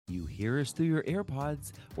hear us through your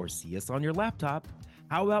AirPods or see us on your laptop,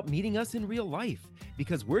 how about meeting us in real life?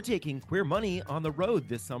 Because we're taking Queer Money on the road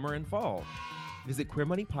this summer and fall. Visit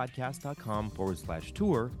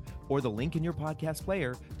queermoneypodcast.com/tour or the link in your podcast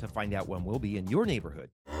player to find out when we'll be in your neighborhood.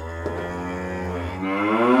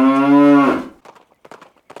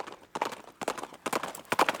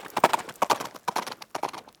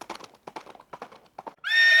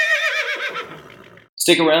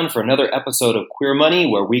 Stick around for another episode of Queer Money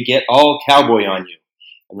where we get all cowboy on you.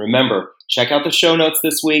 And remember, check out the show notes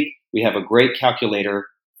this week. We have a great calculator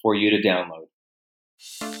for you to download.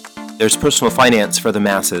 There's personal finance for the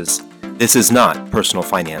masses. This is not personal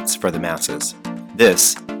finance for the masses.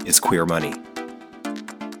 This is Queer Money.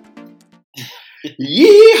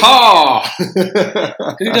 Yeehaw!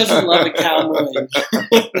 Who doesn't love a cowboy?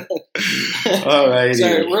 All right.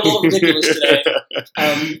 Sorry, we're a little ridiculous today.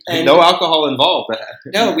 And no alcohol involved.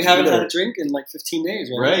 No, we haven't had a drink in like 15 days,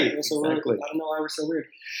 right? Right, So exactly. I don't know why we're so weird.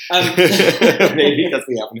 Maybe because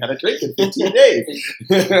we haven't had a drink in 15 days.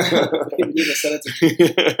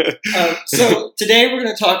 So today we're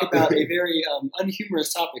going to talk about a very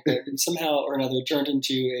unhumorous topic that somehow or another turned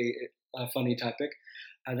into a funny topic.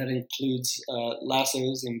 That includes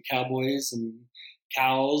lassos and cowboys and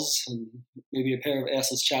cows and maybe a pair of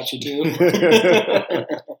assless chaps or two.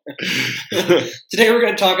 Today we're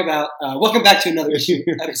going to talk about, welcome back to another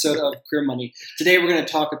episode of Queer Money. Today we're going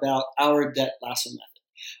to talk about our Debt Lasso method.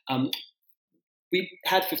 We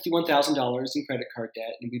had $51,000 in credit card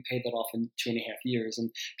debt, and we paid that off in 2.5 years.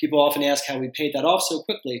 And people often ask how we paid that off so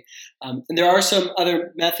quickly. And there are some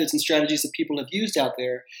other methods and strategies that people have used out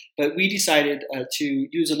there, but we decided to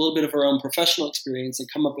use a little bit of our own professional experience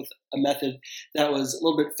and come up with a method that was a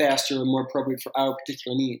little bit faster and more appropriate for our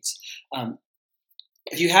particular needs.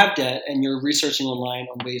 If you have debt and you're researching online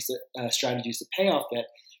on ways that strategies to pay off debt,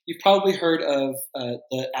 you've probably heard of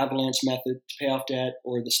the avalanche method to pay off debt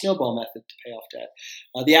or the snowball method to pay off debt.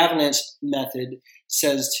 The avalanche method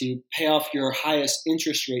says to pay off your highest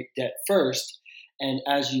interest rate debt first, and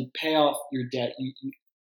as you pay off your debt, you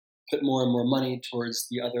put more and more money towards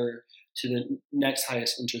to the next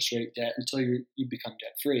highest interest rate debt until you become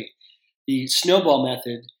debt free. The snowball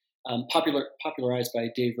method, popularized by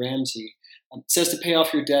Dave Ramsey, says to pay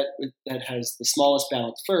off your debt that has the smallest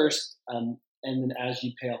balance first. And then as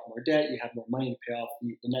you pay off more debt, you have more money to pay off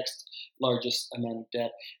the next largest amount of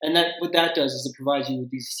debt. And what that does is it provides you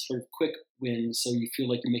with these sort of quick wins so you feel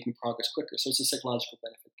like you're making progress quicker. So it's a psychological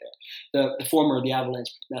benefit there. The former, the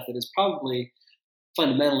avalanche method, is probably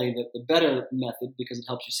fundamentally the better method because it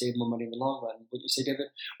helps you save more money in the long run. Would you say,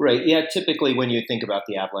 David? Right. Yeah, typically when you think about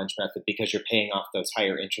the avalanche method, because you're paying off those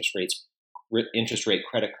higher interest rate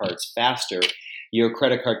credit cards faster, your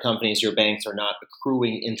credit card companies, your banks are not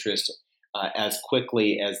accruing interest as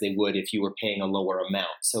quickly as they would if you were paying a lower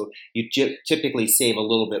amount. So you typically save a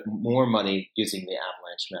little bit more money using the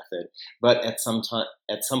avalanche method, but at some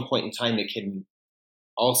point in time, it can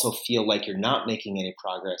also feel like you're not making any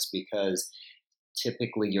progress because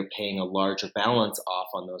typically you're paying a larger balance off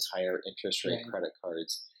on those higher interest rate credit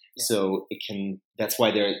cards. Yeah. So that's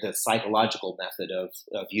why the psychological method of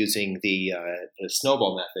using the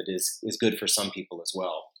snowball method is good for some people as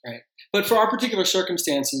well. Right. But for our particular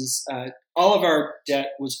circumstances, all of our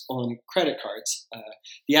debt was on credit cards.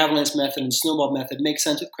 The avalanche method and snowball method make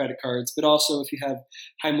sense with credit cards, but also if you have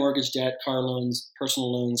high mortgage debt, car loans,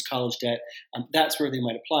 personal loans, college debt, that's where they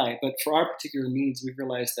might apply. But for our particular needs, we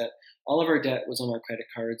realized that all of our debt was on our credit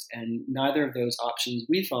cards, and neither of those options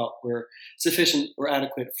we thought were sufficient or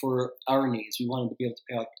adequate for our needs. We wanted to be able to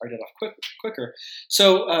pay out our debt off quicker.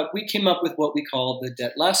 So we came up with what we call the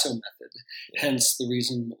Debt Lasso method, hence the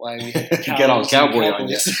reason why we get all cowboy on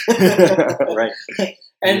you. Right.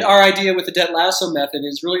 And our idea with the Debt Lasso method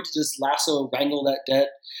is really to just wrangle that debt,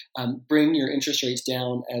 bring your interest rates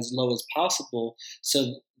down as low as possible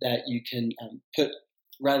so that you can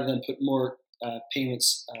rather than put more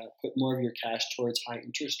payments, put more of your cash towards high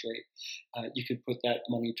interest rate, you could put that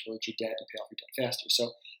money towards your debt and pay off your debt faster.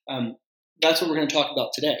 So that's what we're going to talk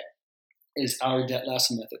about today, is our Debt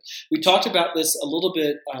Lasso method. We talked about this a little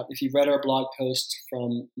bit if you read our blog post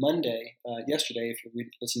from yesterday, if you're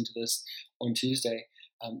listening to this on Tuesday.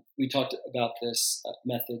 We talked about this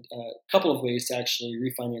method, a couple of ways to actually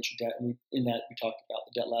refinance your debt, and in that we talked about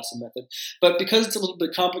the Debt Lasso method. But because it's a little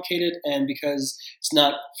bit complicated and because it's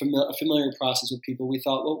not a familiar process with people, we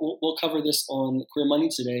thought we'll cover this on Queer Money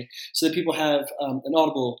today so that people have an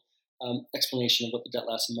audible explanation of what the Debt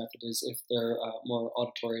Lasso method is if they're more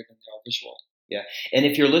auditory than they are visual. Yeah, and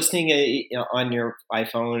if you're listening on your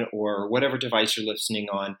iPhone or whatever device you're listening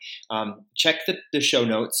on, check the show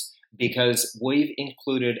notes, because we've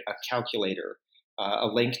included a calculator a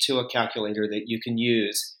link to a calculator that you can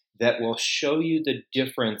use that will show you the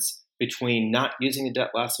difference between not using the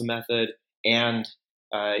Debt Lasso method and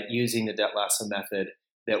using the Debt Lasso method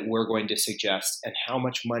that we're going to suggest, and how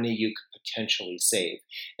much money you could potentially save.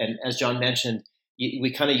 And as John mentioned,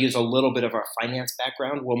 we kind of use a little bit of our finance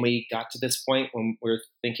background when we got to this point, when we're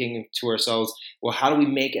thinking to ourselves, well, how do we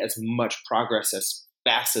make as much progress as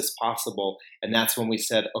fast as possible? And that's when we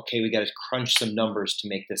said, okay, we got to crunch some numbers to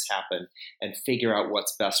make this happen and figure out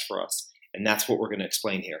what's best for us. And that's what we're going to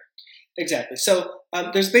explain here. Exactly. So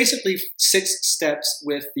there's basically 6 steps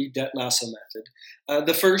with the Debt Lasso method.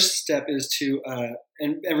 The first step is to,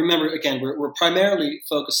 and remember, again, we're primarily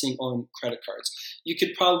focusing on credit cards. You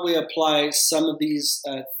could probably apply some of these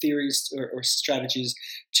theories or strategies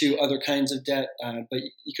to other kinds of debt, but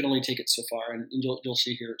you can only take it so far, and you'll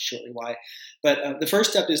see here shortly why. But the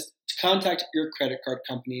first step is to contact your credit card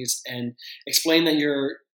companies and explain that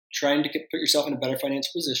you're trying to put yourself in a better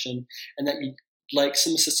financial position, and that you like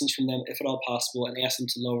some assistance from them if at all possible, and ask them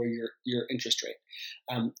to lower your interest rate.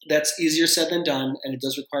 That's easier said than done, and it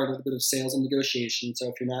does require a little bit of sales and negotiation. So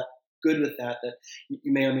if you're not good with that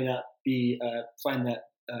you may or may not find that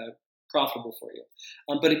profitable for you.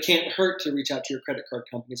 But it can't hurt to reach out to your credit card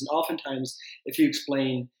companies. And oftentimes, if you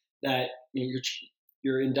explain that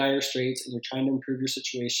you're in dire straits and you're trying to improve your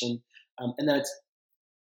situation, and that it's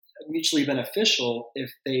mutually beneficial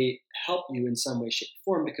if they help you in some way, shape,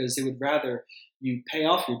 or form, because they would rather you pay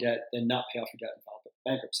off your debt than not pay off your debt and file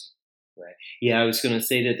bankruptcy. Right. Yeah, I was going to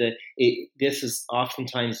say that this is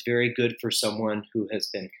oftentimes very good for someone who has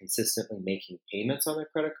been consistently making payments on their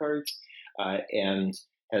credit cards and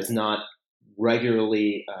has not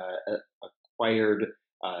regularly acquired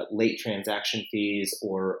late transaction fees,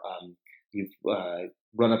 or you've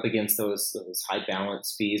run up against those high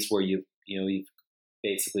balance fees where you've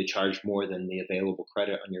basically charged more than the available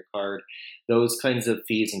credit on your card. Those kinds of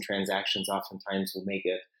fees and transactions oftentimes will make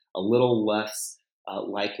it a little less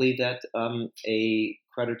likely that a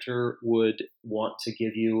creditor would want to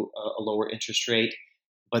give you a lower interest rate.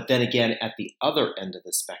 But then again, at the other end of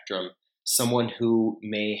the spectrum, someone who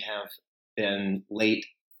may have been late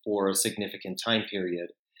for a significant time period,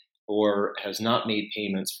 or has not made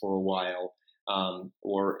payments for a while,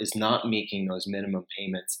 or is not making those minimum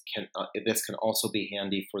payments, this can also be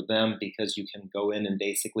handy for them, because you can go in and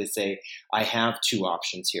basically say, I have 2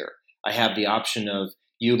 options here. I have the option of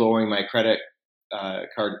you lowering my credit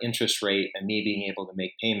card interest rate and me being able to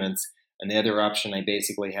make payments. And the other option I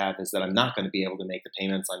basically have is that I'm not going to be able to make the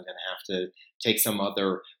payments. I'm going to have to take some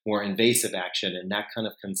other more invasive action. And that kind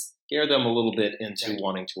of can scare them a little bit into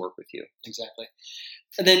wanting to work with you. Exactly.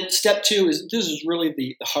 And then step 2 this is really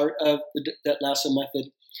the heart of the Debt Lasso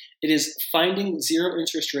method. It is finding 0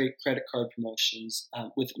 interest rate credit card promotions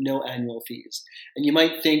with no annual fees. And you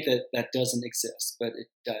might think that doesn't exist, but it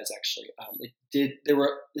does actually.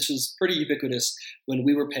 This was pretty ubiquitous when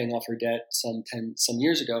we were paying off our debt some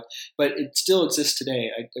years ago, but it still exists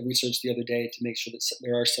today. I researched the other day to make sure that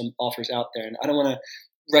there are some offers out there, and I don't want to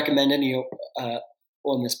recommend any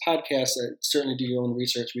on this podcast. Certainly do your own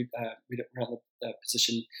research. We're not in a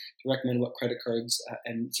position to recommend what credit cards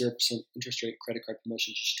and 0% interest rate credit card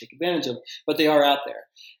promotions you should take advantage of, but they are out there.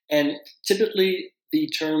 And typically the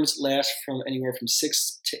terms last from anywhere from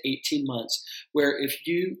 6 to 18 months, where if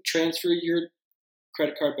you transfer your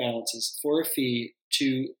credit card balances for a fee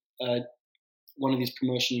to one of these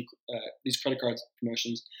these credit card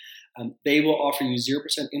promotions, they will offer you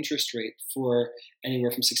 0% interest rate for anywhere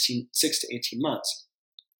from 6 to 18 months.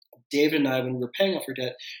 David and I, when we were paying off our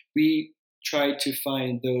debt, we tried to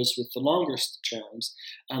find those with the longest terms,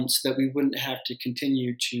 so that we wouldn't have to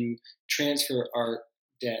continue to transfer our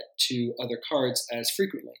debt to other cards as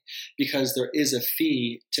frequently, because there is a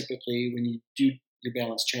fee typically when you do your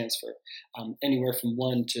balance transfer. Anywhere from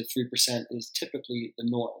 1 to 3% is typically the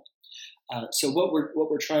norm. So what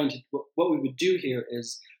we would do here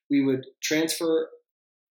is we would transfer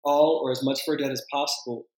all or as much of our debt as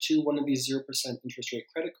possible to one of these 0% interest rate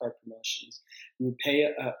credit card promotions. We would pay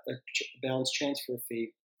a balance transfer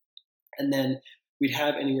fee, and then we'd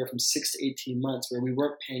have anywhere from 6 to 18 months where we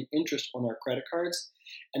weren't paying interest on our credit cards,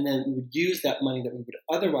 and then we would use that money that we would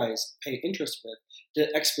otherwise pay interest with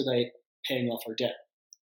to expedite paying off our debt.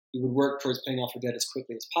 We would work towards paying off our debt as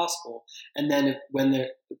quickly as possible, and then when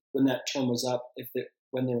that term was up,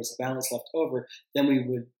 when there was a balance left over, then we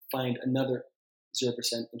would find another 0%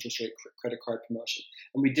 interest rate credit card promotion.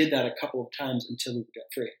 And we did that a couple of times until we were debt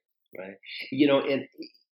free. Right. And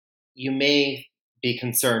you may be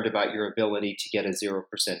concerned about your ability to get a 0%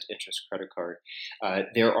 interest credit card.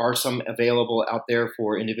 There are some available out there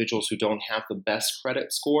for individuals who don't have the best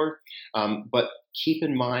credit score, but keep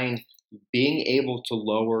in mind being able to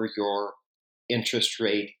lower your interest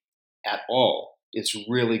rate at all is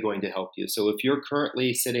really going to help you. So if you're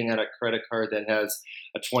currently sitting at a credit card that has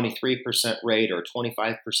a 23% rate or a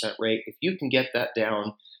 25% rate, if you can get that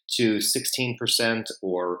down to 16%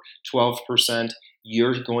 or 12%,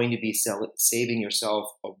 you're going to be saving yourself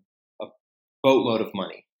a boatload of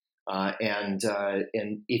money. And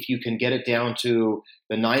if you can get it down to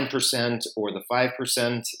the 9% or the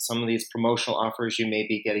 5%, some of these promotional offers you may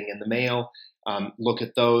be getting in the mail, look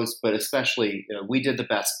at those. But especially, we did the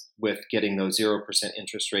best with getting those 0%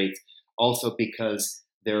 interest rates, also because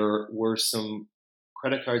there were some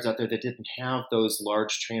credit cards out there that didn't have those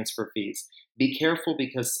large transfer fees. Be careful,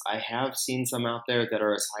 because I have seen some out there that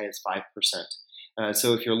are as high as 5%.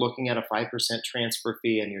 So if you're looking at a 5% transfer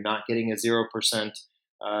fee and you're not getting a 0%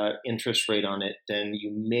 interest rate on it, then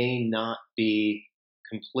you may not be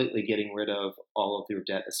completely getting rid of all of your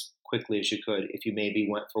debt as quickly as you could if you maybe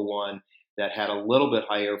went for one that had a little bit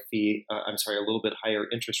higher a little bit higher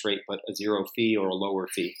interest rate, but a zero fee or a lower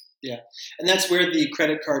fee. Yeah, and that's where the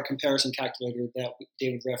credit card comparison calculator that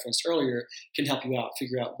David referenced earlier can help you out,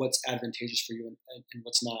 figure out what's advantageous for you and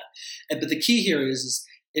what's not. But the key here is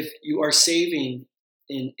if you are saving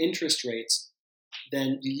in interest rates,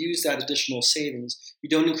 then you use that additional savings. You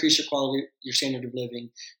don't increase your quality, your standard of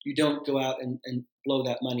living. You don't go out and blow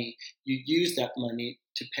that money. You use that money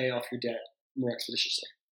to pay off your debt more expeditiously.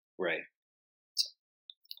 Right.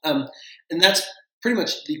 And that's pretty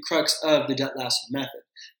much the crux of the Debt Lasso method.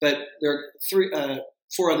 But there are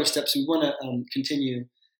four other steps we want to continue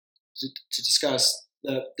to discuss.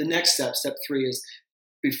 The next step, step 3, is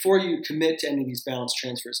before you commit to any of these balance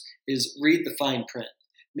transfers, is read the fine print.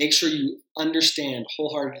 Make sure you understand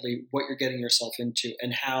wholeheartedly what you're getting yourself into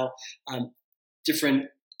and how different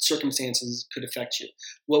circumstances could affect you.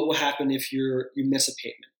 What will happen if you miss a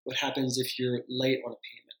payment? What happens if you're late on a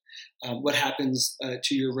payment? What happens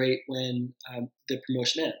to your rate when the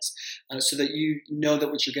promotion ends? So that you know that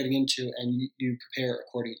what you're getting into and you prepare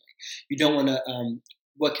accordingly. You don't want to,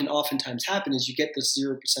 what can oftentimes happen is you get this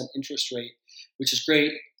 0% interest rate, which is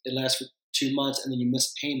great. It lasts for 2 months, and then you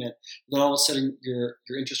miss payment. Then all of a sudden your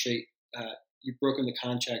interest rate, you've broken the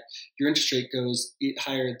contract, your interest rate goes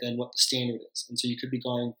higher than what the standard is. And so you could be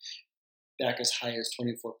going back as high as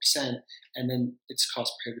 24%, and then it's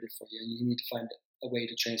cost prohibitive for you, and you need to find a way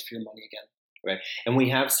to transfer your money again. Right. And we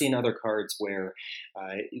have seen other cards where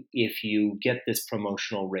if you get this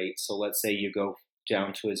promotional rate, so let's say you go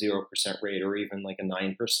down to a 0% rate or even like a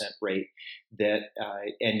 9% rate, that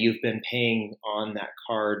and you've been paying on that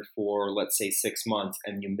card for, let's say, 6 months,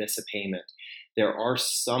 and you miss a payment. There are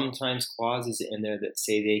sometimes clauses in there that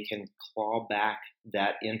say they can claw back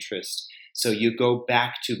that interest. So you go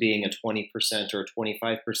back to being a 20% or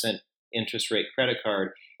 25% interest rate credit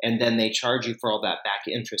card, and then they charge you for all that back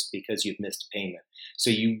interest because you've missed a payment. So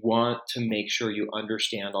you want to make sure you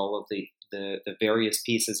understand all of the various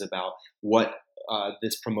pieces about what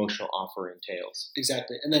this promotional offer entails.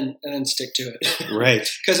 Exactly, and then stick to it. Right.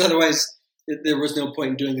 Because otherwise, there was no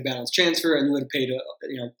point in doing the balance transfer, and you would have paid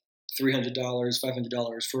 $300,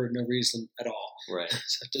 $500 for no reason at all. Right.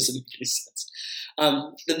 So it doesn't make any sense.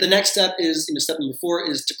 The next step is, step number 4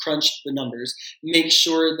 is to crunch the numbers. Make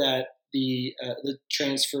sure that the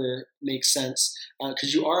transfer makes sense,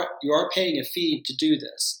 because you are paying a fee to do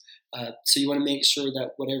this. So you want to make sure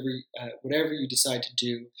that whatever you decide to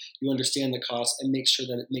do, you understand the cost and make sure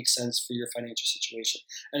that it makes sense for your financial situation.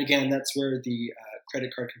 And again, that's where the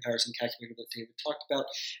credit card comparison calculator that David talked about,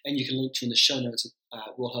 and you can link to in the show notes,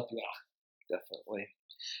 will help you out. Definitely.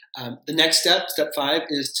 The next step, step 5,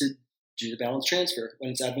 is to do the balance transfer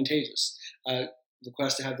when it's advantageous.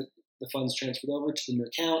 Request to have the funds transferred over to the new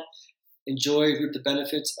account. Reap the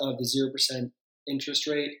benefits of the 0% interest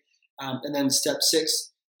rate. And then step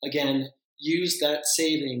 6, again, use that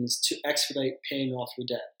savings to expedite paying off your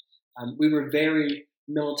debt. We were very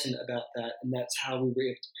militant about that, and that's how we were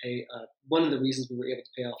able to pay. One of the reasons we were able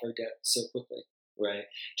to pay off our debt so quickly. Right.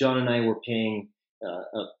 John and I were paying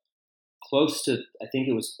close to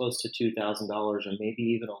 $2,000, or maybe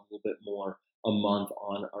even a little bit more a month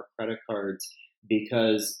on our credit cards,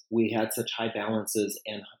 because we had such high balances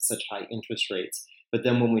and such high interest rates. But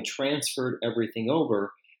then when we transferred everything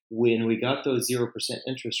over, when we got those 0%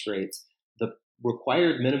 interest rates, the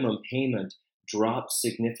required minimum payment dropped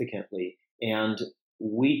significantly, and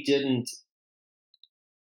we didn't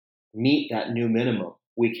meet that new minimum.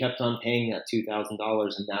 We kept on paying that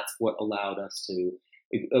 $2,000, and that's what allowed us to.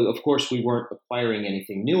 Of course, we weren't acquiring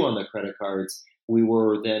anything new on the credit cards. We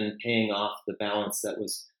were then paying off the balance that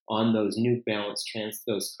was on those new balance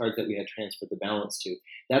those cards that we had transferred the balance to.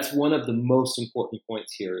 That's one of the most important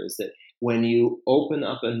points here, is that when you open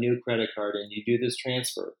up a new credit card and you do this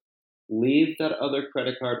transfer, leave that other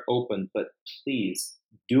credit card open, but please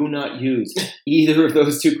do not use either of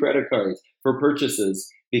those two credit cards for purchases,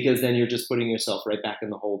 because then you're just putting yourself right back in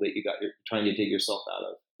the hole that you're trying to dig yourself out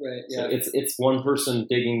of. Right. Yeah. So it's one person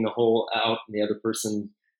digging the hole out and the other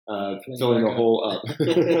person filling the hole up.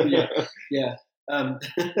 Yeah.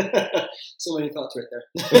 So many thoughts right there.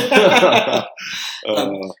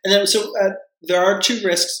 And then, there are two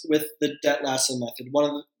risks with the Debt Lasso method. One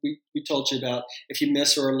of them we told you about: if you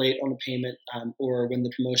miss or are late on a payment, or when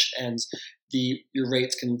the promotion ends, your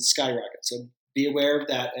rates can skyrocket. So be aware of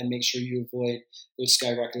that and make sure you avoid those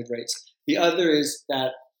skyrocketed rates. The other is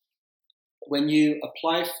that when you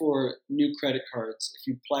apply for new credit cards, if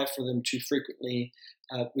you apply for them too frequently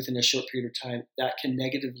within a short period of time, that can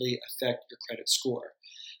negatively affect your credit score.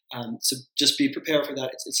 So just be prepared for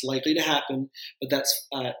that. It's likely to happen, but that's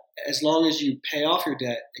as long as you pay off your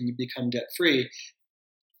debt and you become debt free,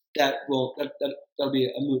 that'll be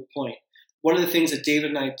a moot point. One of the things that David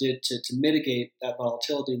and I did to mitigate that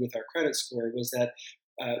volatility with our credit score was that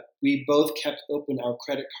we both kept open our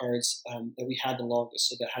credit cards that we had the longest,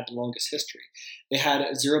 so that had the longest history. They had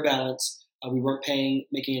a zero balance. We weren't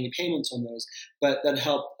making any payments on those, but that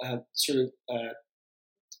helped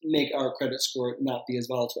make our credit score not be as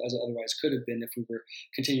volatile as it otherwise could have been if we were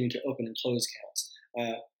continuing to open and close accounts.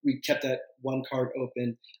 We kept that one card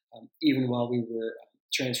open even while we were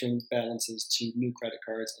transferring balances to new credit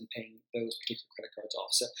cards and paying those particular credit cards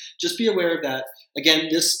off. So just be aware of that. Again,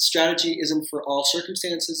 this strategy isn't for all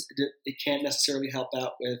circumstances. It can't necessarily help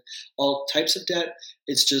out with all types of debt.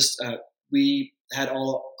 It's just we had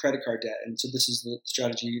all credit card debt, and so this is the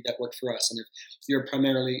strategy that worked for us. And if you're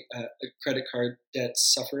primarily a credit card debt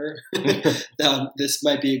sufferer, this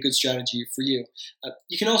might be a good strategy for you.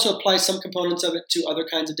 You can also apply some components of it to other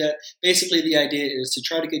kinds of debt. Basically, the idea is to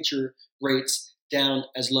try to get your rates down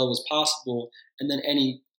as low as possible, and then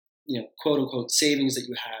any quote unquote savings that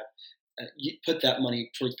you have, you put that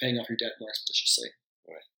money towards paying off your debt more expeditiously.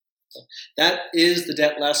 So that is the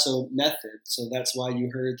Debt Lasso method. So that's why you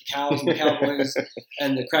heard the cows and the cowboys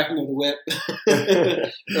and the cracking of the whip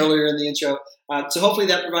earlier in the intro. So hopefully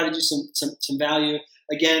that provided you some value.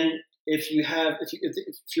 Again, if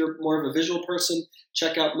you're more of a visual person,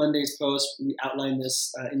 check out Monday's post. We outline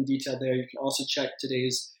this in detail there. You can also check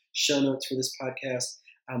today's show notes for this podcast.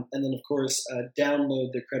 And then, of course,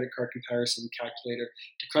 download the credit card comparison calculator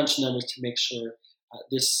to crunch numbers to make sure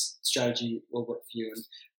this strategy will work for you. And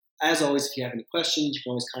as always, if you have any questions, you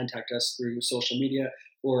can always contact us through social media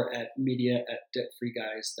or at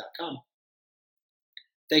media@debtfreeguys.com.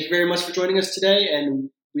 Thank you very much for joining us today,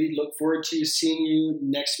 and we look forward to seeing you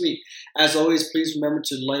next week. As always, please remember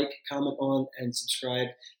to like, comment on, and subscribe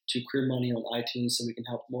to Queer Money on iTunes so we can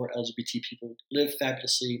help more LGBT people live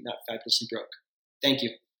fabulously, not fabulously broke. Thank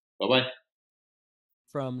you. Bye-bye.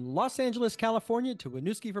 From Los Angeles, California to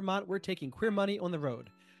Winooski, Vermont, we're taking Queer Money on the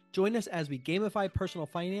road. Join us as we gamify personal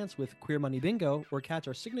finance with Queer Money Bingo, or catch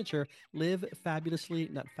our signature Live Fabulously,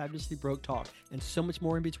 Not Fabulously Broke talk, and so much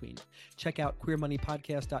more in between. Check out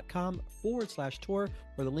queermoneypodcast.com/tour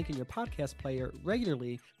or the link in your podcast player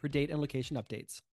regularly for date and location updates.